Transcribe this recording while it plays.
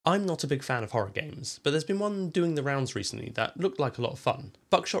I'm not a big fan of horror games, but there's been one doing the rounds recently that looked like a lot of fun.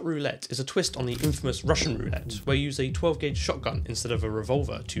 Buckshot Roulette is a twist on the infamous Russian roulette, where you use a 12-gauge shotgun instead of a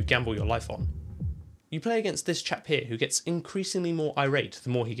revolver to gamble your life on. You play against this chap here who gets increasingly more irate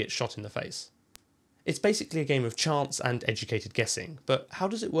the more he gets shot in the face. It's basically a game of chance and educated guessing, but how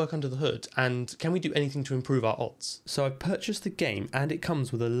does it work under the hood, and can we do anything to improve our odds? So I purchased the game and it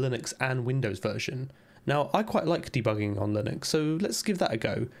comes with a Linux and Windows version. Now I quite like debugging on Linux, so let's give that a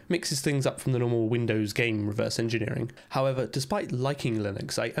go. Mixes things up from the normal Windows game reverse engineering. However, despite liking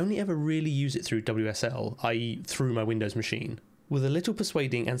Linux, I only ever really use it through WSL, i.e. through my Windows machine. With a little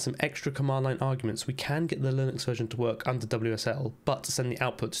persuading and some extra command line arguments, we can get the Linux version to work under WSL, but send the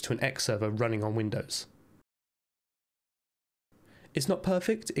output to an X server running on Windows. It's not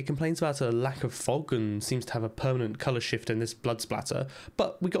perfect, it complains about a lack of fog and seems to have a permanent colour shift in this blood splatter,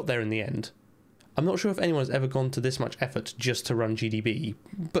 but we got there in the end. I'm not sure if anyone has ever gone to this much effort just to run GDB,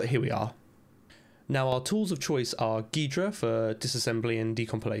 but here we are. Now our tools of choice are Ghidra for disassembly and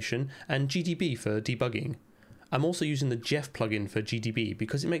decompilation, and GDB for debugging. I'm also using the Jeff plugin for GDB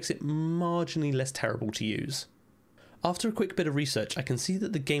because it makes it marginally less terrible to use. After a quick bit of research, I can see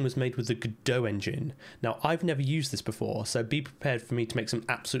that the game was made with the Godot engine. Now I've never used this before, so be prepared for me to make some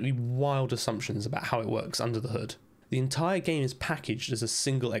absolutely wild assumptions about how it works under the hood. The entire game is packaged as a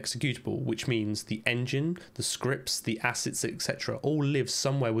single executable, which means the engine, the scripts, the assets, etc. all live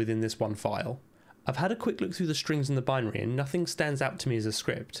somewhere within this one file. I've had a quick look through the strings in the binary and nothing stands out to me as a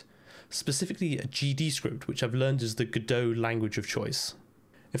script. Specifically a GD script, which I've learned is the Godot language of choice.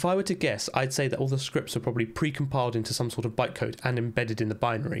 If I were to guess, I'd say that all the scripts are probably pre-compiled into some sort of bytecode and embedded in the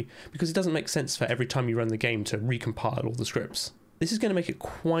binary, because it doesn't make sense for every time you run the game to recompile all the scripts. This is going to make it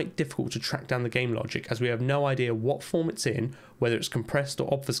quite difficult to track down the game logic, as we have no idea what form it's in, whether it's compressed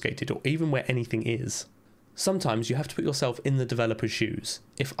or obfuscated, or even where anything is. Sometimes you have to put yourself in the developer's shoes.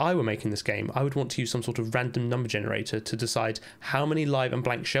 If I were making this game, I would want to use some sort of random number generator to decide how many live and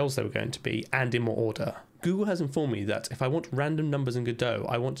blank shells there were going to be, and in what order. Google has informed me that if I want random numbers in Godot,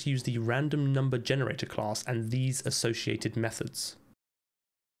 I want to use the random number generator class and these associated methods.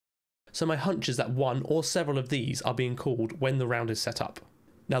 So my hunch is that one or several of these are being called when the round is set up.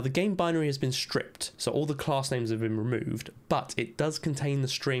 Now the game binary has been stripped, so all the class names have been removed, but it does contain the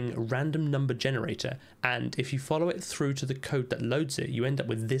string random number generator, and if you follow it through to the code that loads it, you end up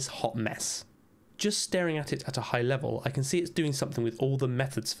with this hot mess. Just staring at it at a high level, I can see it's doing something with all the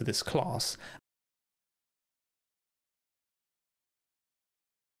methods for this class.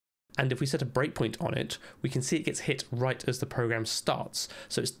 And if we set a breakpoint on it, we can see it gets hit right as the program starts,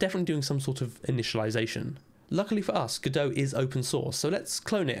 so it's definitely doing some sort of initialization. Luckily for us, Godot is open source, so let's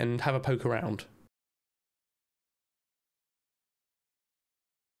clone it and have a poke around.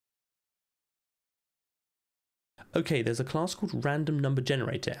 Okay, there's a class called random number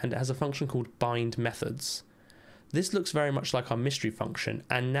generator and it has a function called bind methods. This looks very much like our mystery function,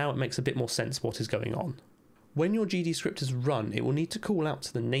 and now it makes a bit more sense what is going on. When your GD script is run, it will need to call out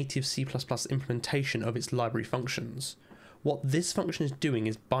to the native C++ implementation of its library functions. What this function is doing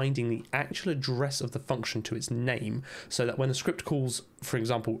is binding the actual address of the function to its name, so that when a script calls, for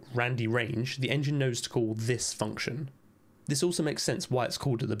example, randyRange, the engine knows to call this function. This also makes sense why it's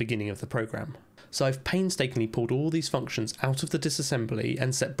called at the beginning of the program. So I've painstakingly pulled all these functions out of the disassembly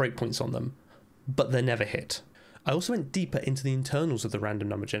and set breakpoints on them, but they're never hit. I also went deeper into the internals of the random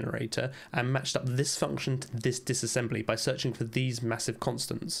number generator and matched up this function to this disassembly by searching for these massive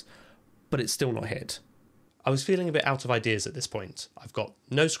constants, but it's still not hit. I was feeling a bit out of ideas at this point. I've got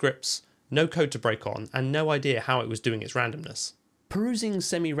no scripts, no code to break on, and no idea how it was doing its randomness. Perusing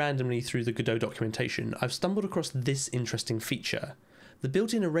semi-randomly through the Godot documentation, I've stumbled across this interesting feature. The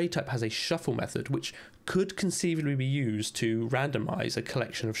built-in array type has a shuffle method which could conceivably be used to randomize a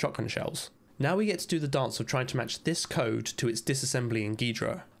collection of shotgun shells. Now we get to do the dance of trying to match this code to its disassembly in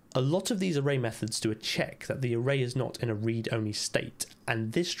Ghidra. A lot of these array methods do a check that the array is not in a read-only state,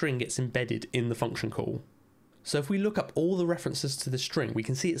 and this string gets embedded in the function call. So if we look up all the references to this string, we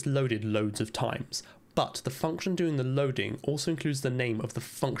can see it's loaded loads of times, but the function doing the loading also includes the name of the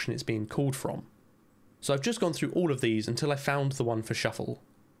function it's being called from. So I've just gone through all of these until I found the one for shuffle.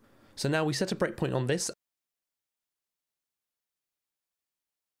 So now we set a breakpoint on this,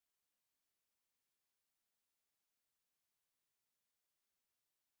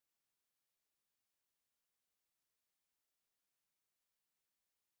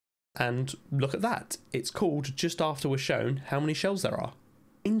 and look at that, it's called just after we're shown how many shells there are.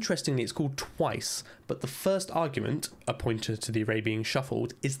 Interestingly, it's called twice, but the first argument, a pointer to the array being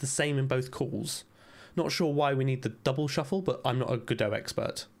shuffled, is the same in both calls. Not sure why we need the double shuffle, but I'm not a Godot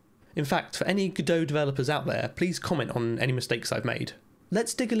expert. In fact, for any Godot developers out there, please comment on any mistakes I've made.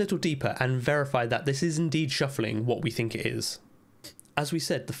 Let's dig a little deeper and verify that this is indeed shuffling what we think it is. As we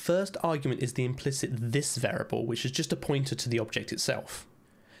said, the first argument is the implicit this variable, which is just a pointer to the object itself.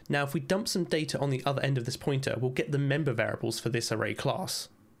 Now if we dump some data on the other end of this pointer, we'll get the member variables for this array class.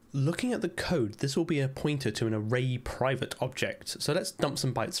 Looking at the code, this will be a pointer to an array private object, so let's dump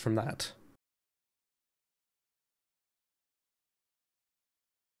some bytes from that.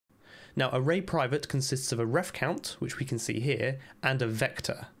 Now array private consists of a ref count, which we can see here, and a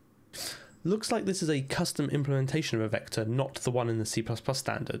vector. Looks like this is a custom implementation of a vector, not the one in the C++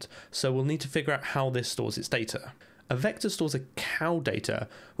 standard, so we'll need to figure out how this stores its data. A vector stores a cow data,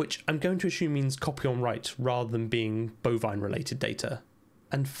 which I'm going to assume means copy on write rather than being bovine related data.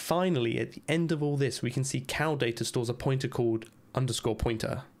 And finally, at the end of all this, we can see cow data stores a pointer called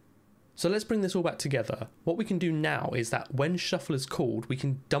 _pointer. So let's bring this all back together. What we can do now is that when shuffle is called, we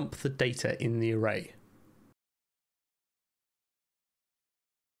can dump the data in the array.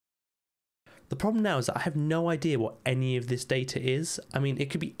 The problem now is that I have no idea what any of this data is. I mean, it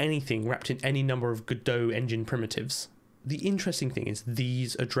could be anything wrapped in any number of Godot engine primitives. The interesting thing is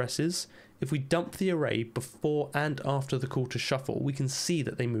these addresses. If we dump the array before and after the call to shuffle, we can see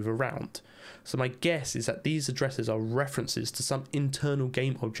that they move around. So my guess is that these addresses are references to some internal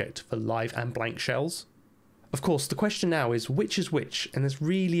game object for live and blank shells. Of course, the question now is which is which, and there's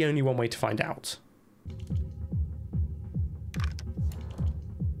really only one way to find out.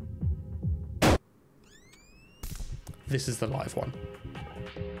 This is the live one.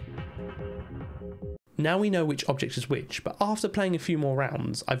 Now we know which object is which, but after playing a few more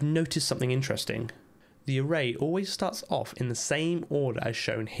rounds, I've noticed something interesting. The array always starts off in the same order as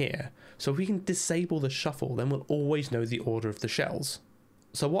shown here, so if we can disable the shuffle, then we'll always know the order of the shells.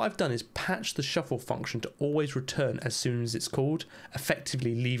 So what I've done is patch the shuffle function to always return as soon as it's called,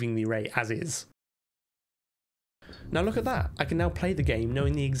 effectively leaving the array as is. Now look at that, I can now play the game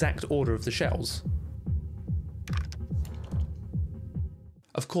knowing the exact order of the shells.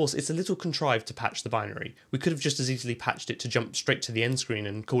 Of course, it's a little contrived to patch the binary. We could have just as easily patched it to jump straight to the end screen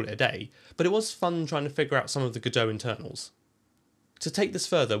and call it a day, but it was fun trying to figure out some of the Godot internals. To take this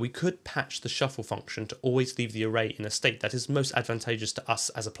further, we could patch the shuffle function to always leave the array in a state that is most advantageous to us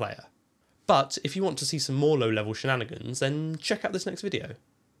as a player. But if you want to see some more low-level shenanigans, then check out this next video.